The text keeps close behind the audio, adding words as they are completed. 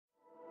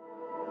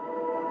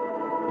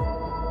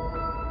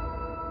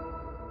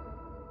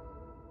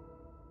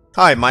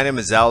Hi, my name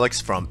is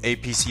Alex from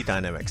APC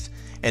Dynamics,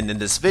 and in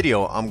this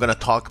video I'm going to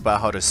talk about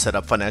how to set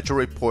up financial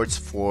reports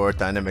for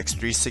Dynamics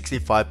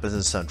 365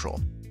 Business Central.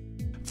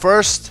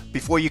 First,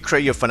 before you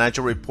create your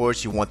financial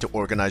reports, you want to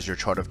organize your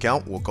chart of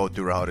account. We'll go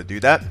through how to do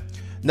that.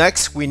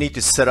 Next, we need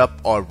to set up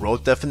our row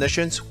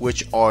definitions,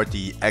 which are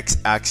the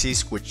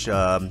x-axis, which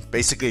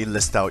basically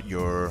list out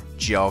your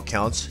GL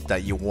accounts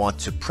that you want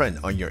to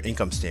print on your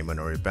income statement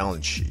or your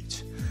balance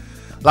sheet.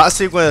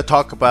 Lastly, we're going to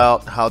talk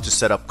about how to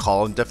set up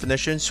column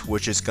definitions,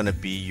 which is going to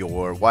be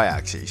your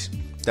y-axis.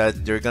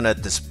 That they're going to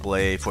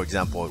display, for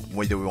example,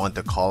 whether we want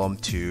the column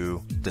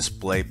to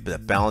display the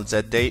balance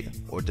at date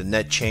or the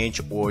net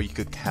change, or you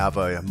could have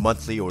a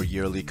monthly or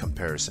yearly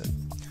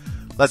comparison.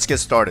 Let's get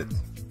started.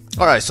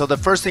 Alright, so the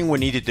first thing we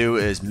need to do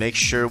is make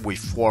sure we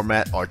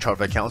format our chart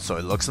of account so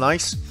it looks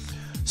nice.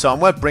 So I'm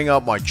going to bring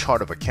up my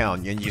chart of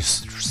account, and you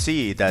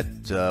see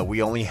that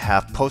we only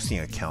have posting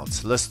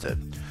accounts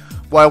listed.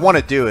 What I want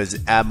to do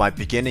is add my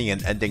beginning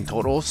and ending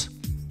totals.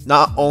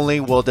 Not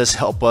only will this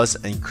help us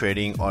in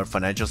creating our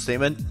financial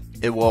statement,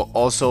 it will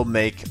also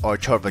make our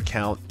chart of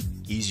account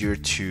easier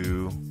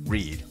to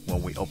read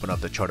when we open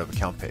up the chart of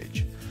account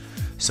page.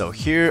 So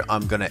here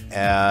I'm going to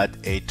add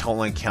a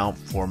total account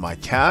for my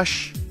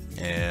cash,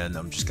 and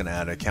I'm just going to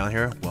add an account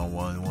here,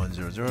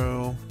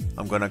 11100.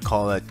 I'm going to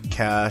call it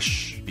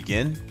cash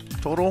begin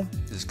total.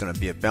 This is going to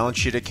be a balance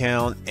sheet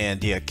account,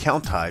 and the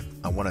account type,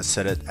 I want to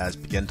set it as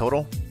begin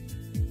total.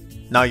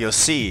 Now you'll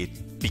see,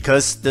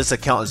 because this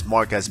account is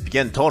marked as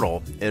begin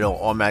total, it'll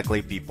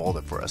automatically be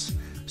bolded for us.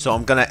 So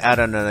I'm going to add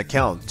in an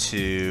account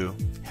to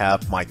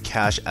have my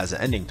cash as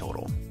an ending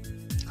total.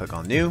 Click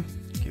on new,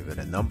 give it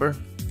a number,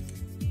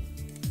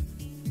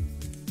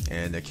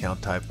 and the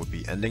account type would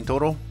be ending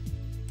total.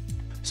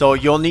 So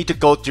you'll need to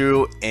go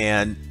through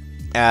and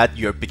add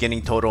your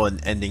beginning total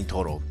and ending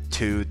total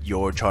to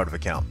your chart of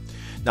account.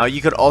 Now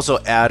you could also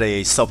add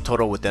a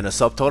subtotal within a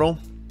subtotal.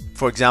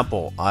 For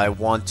example, I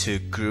want to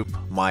group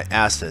my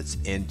assets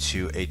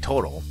into a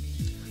total.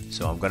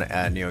 So I'm going to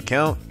add a new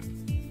account,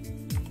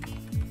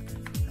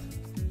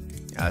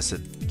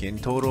 asset begin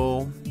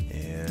total,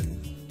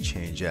 and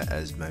change that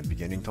as my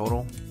beginning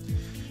total.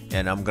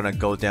 And I'm going to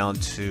go down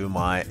to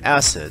my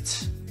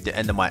assets, the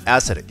end of my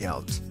asset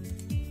account,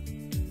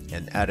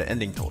 and add an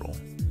ending total.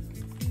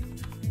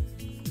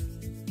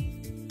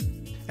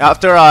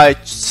 After I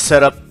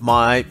set up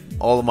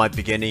all of my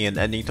beginning and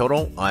ending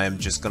total, I am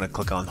just going to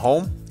click on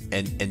home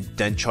and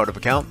then chart of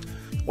account.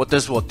 What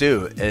this will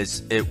do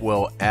is it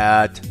will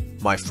add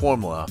my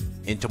formula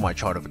into my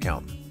chart of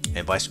account. And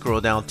if I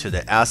scroll down to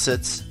the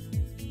assets,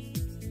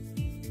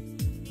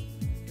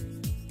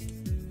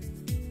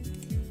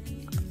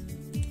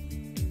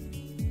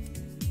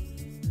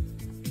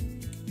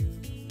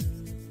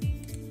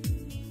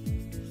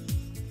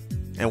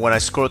 and when I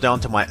scroll down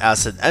to my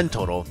asset end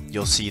total,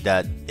 you'll see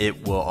that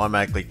it will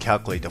automatically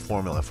calculate the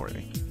formula for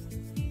me.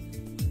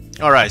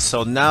 Alright,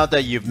 so now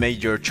that you've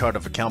made your chart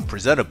of account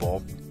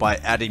presentable by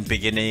adding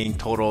beginning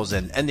totals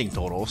and ending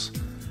totals,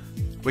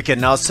 we can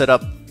now set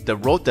up the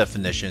row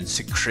definitions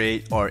to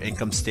create our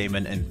income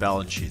statement and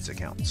balance sheets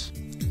accounts.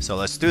 So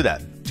let's do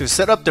that. To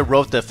set up the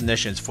row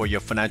definitions for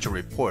your financial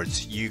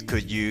reports, you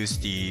could use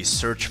the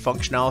search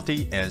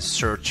functionality and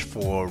search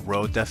for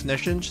row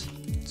definitions.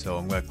 So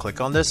I'm going to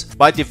click on this.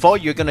 By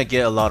default, you're going to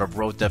get a lot of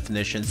row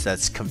definitions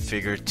that's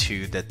configured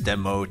to the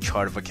demo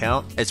chart of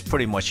account. It's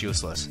pretty much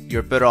useless.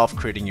 You're better off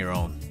creating your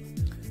own.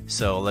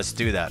 So let's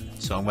do that.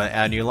 So I'm going to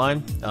add a new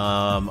line.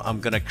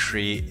 I'm going to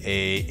create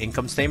a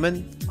income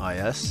statement,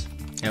 IS.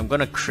 And I'm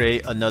going to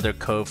create another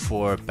code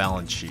for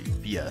balance sheet,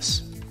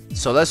 BS.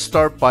 So let's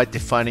start by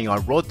defining our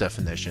row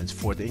definitions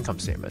for the income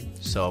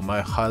statement. So I'm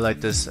going to highlight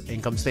this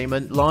income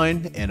statement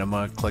line, and I'm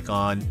going to click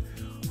on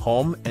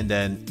home and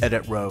then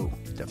edit row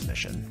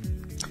definition.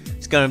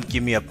 It's going to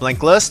give me a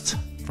blank list.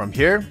 From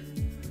here,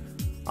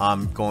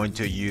 I'm going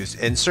to use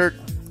insert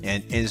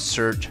and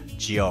insert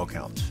GL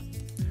account.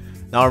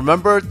 Now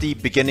remember the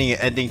beginning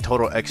and ending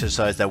total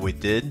exercise that we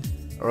did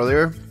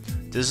earlier?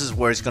 This is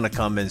where it's going to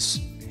come in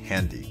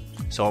handy.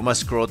 So I'm going to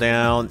scroll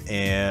down,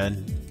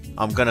 and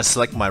I'm going to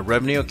select my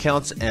revenue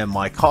accounts and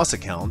my cost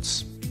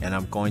accounts, and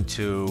I'm going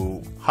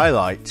to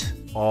highlight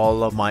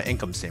all of my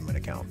income statement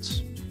accounts.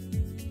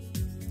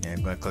 And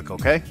I'm going to click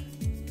OK.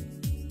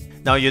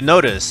 Now you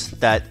notice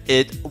that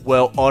it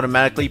will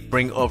automatically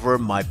bring over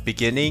my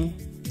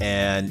beginning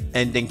and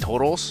ending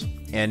totals,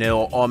 and it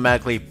will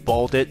automatically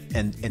bold it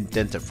and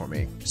indent it for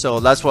me. So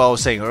that's what I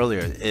was saying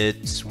earlier.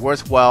 It's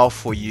worthwhile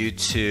for you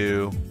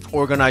to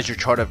organize your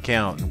chart of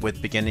account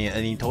with beginning and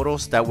ending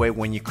totals. That way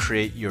when you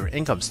create your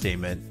income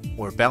statement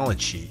or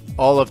balance sheet,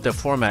 all of the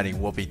formatting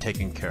will be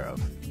taken care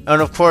of.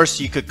 And of course,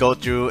 you could go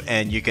through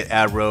and you could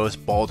add rows,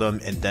 bold them,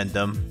 indent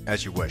them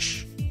as you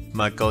wish. I'm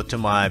going to go to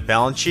my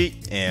balance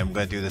sheet, and I'm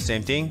going to do the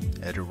same thing,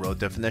 edit row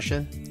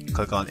definition,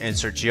 click on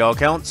insert GL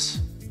accounts,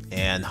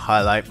 and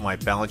highlight my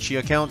balance sheet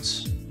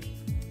accounts.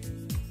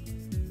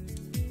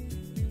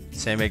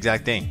 Same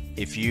exact thing.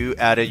 If you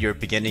added your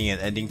beginning and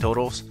ending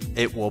totals,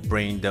 it will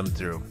bring them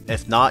through.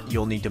 If not,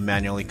 you'll need to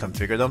manually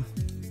configure them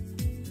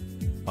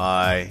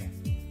by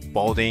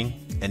bolding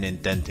and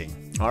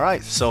indenting.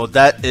 Alright, so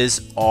that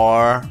is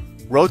our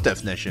row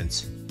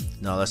definitions.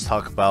 Now let's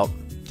talk about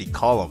the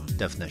column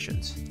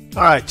definitions.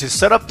 Alright, to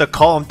set up the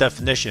column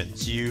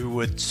definitions, you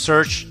would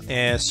search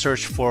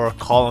for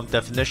column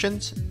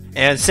definitions.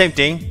 And same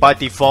thing, by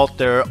default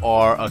there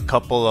are a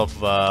couple of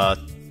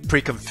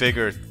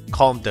pre-configured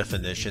column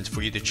definitions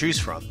for you to choose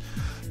from.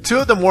 Two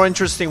of the more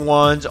interesting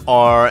ones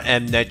are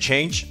net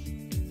change.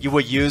 You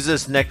would use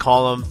this net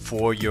column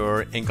for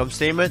your income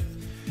statement.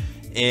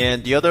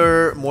 And the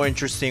other more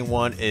interesting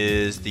one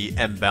is the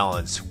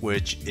balance,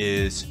 which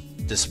is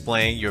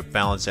displaying your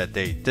balance at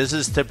date. This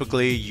is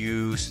typically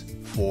used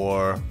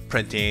for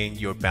printing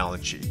your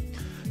balance sheet.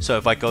 So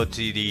if I go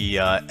to the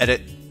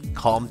edit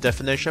column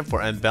definition for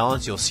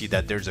balance, you'll see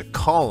that there's a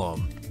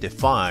column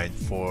defined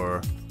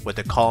with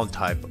the column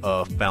type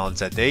of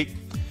balance at date.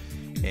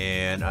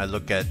 And I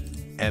look at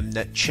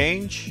net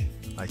change,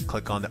 I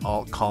click on the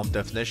alt column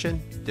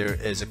definition. There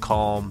is a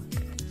column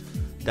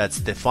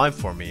that's defined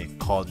for me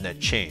called net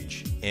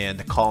change, and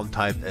the column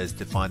type is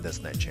defined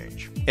as net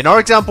change. In our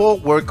example,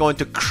 we're going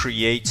to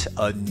create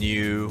a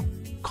new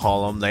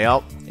column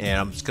layout, and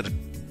I'm just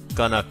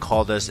gonna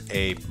call this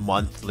a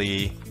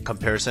monthly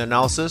comparison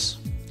analysis.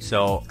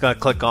 So I'm gonna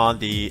click on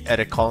the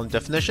edit column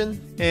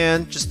definition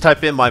and just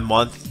type in my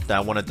month that I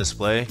want to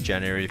display,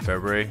 January,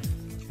 February,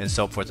 and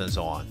so forth and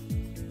so on.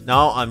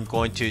 Now I'm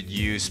going to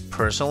use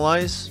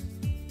personalize,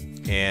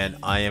 and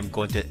I am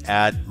going to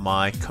add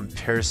my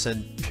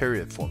comparison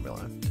period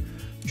formula.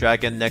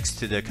 Drag it next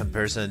to the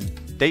comparison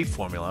date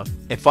formula.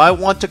 If I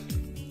want to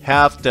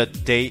have the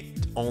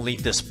date only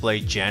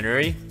display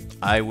January,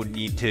 I would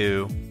need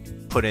to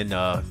put in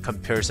a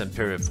comparison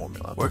period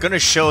formula. We're going to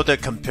show the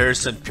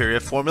comparison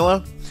period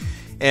formula,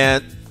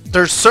 and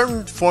there's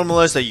certain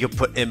formulas that you can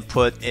put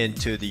input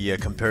into the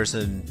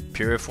comparison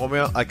period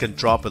formula. I can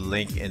drop a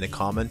link in the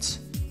comments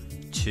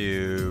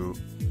to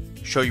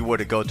show you where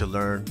to go to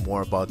learn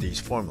more about these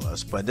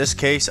formulas. But in this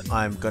case,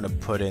 I'm going to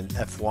put in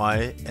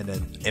FY and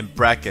then in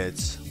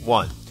brackets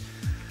 1.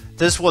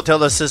 This will tell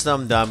the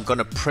system that I'm going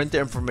to print the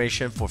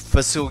information for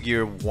fiscal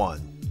year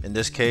 1. In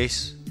this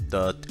case,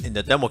 in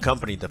the demo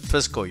company, the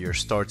fiscal year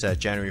starts at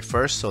January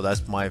 1st, so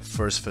that's my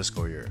first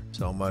fiscal year.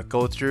 So I'm going to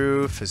go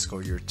through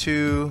fiscal year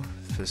 2,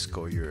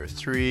 fiscal year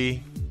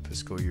 3,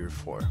 fiscal year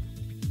 4.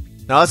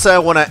 Now let's say I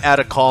want to add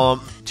a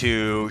column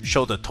to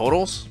show the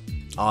totals.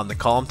 On the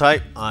column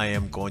type, I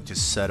am going to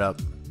set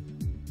up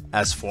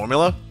as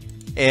formula.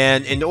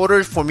 And in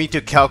order for me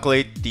to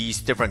calculate these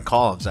different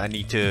columns, I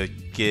need to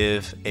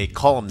give a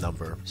column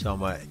number. So I'm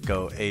going to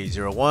go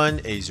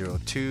A01,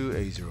 A02,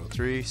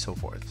 A03, so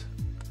forth,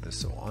 and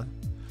so on.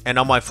 And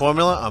on my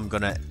formula, I'm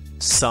going to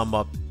sum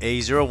up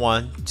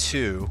A01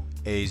 to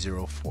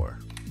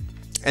A04.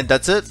 And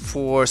that's it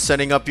for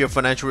setting up your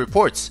financial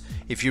reports.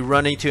 If you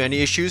run into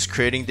any issues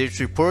creating this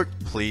report,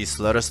 please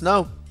let us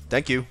know.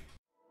 Thank you.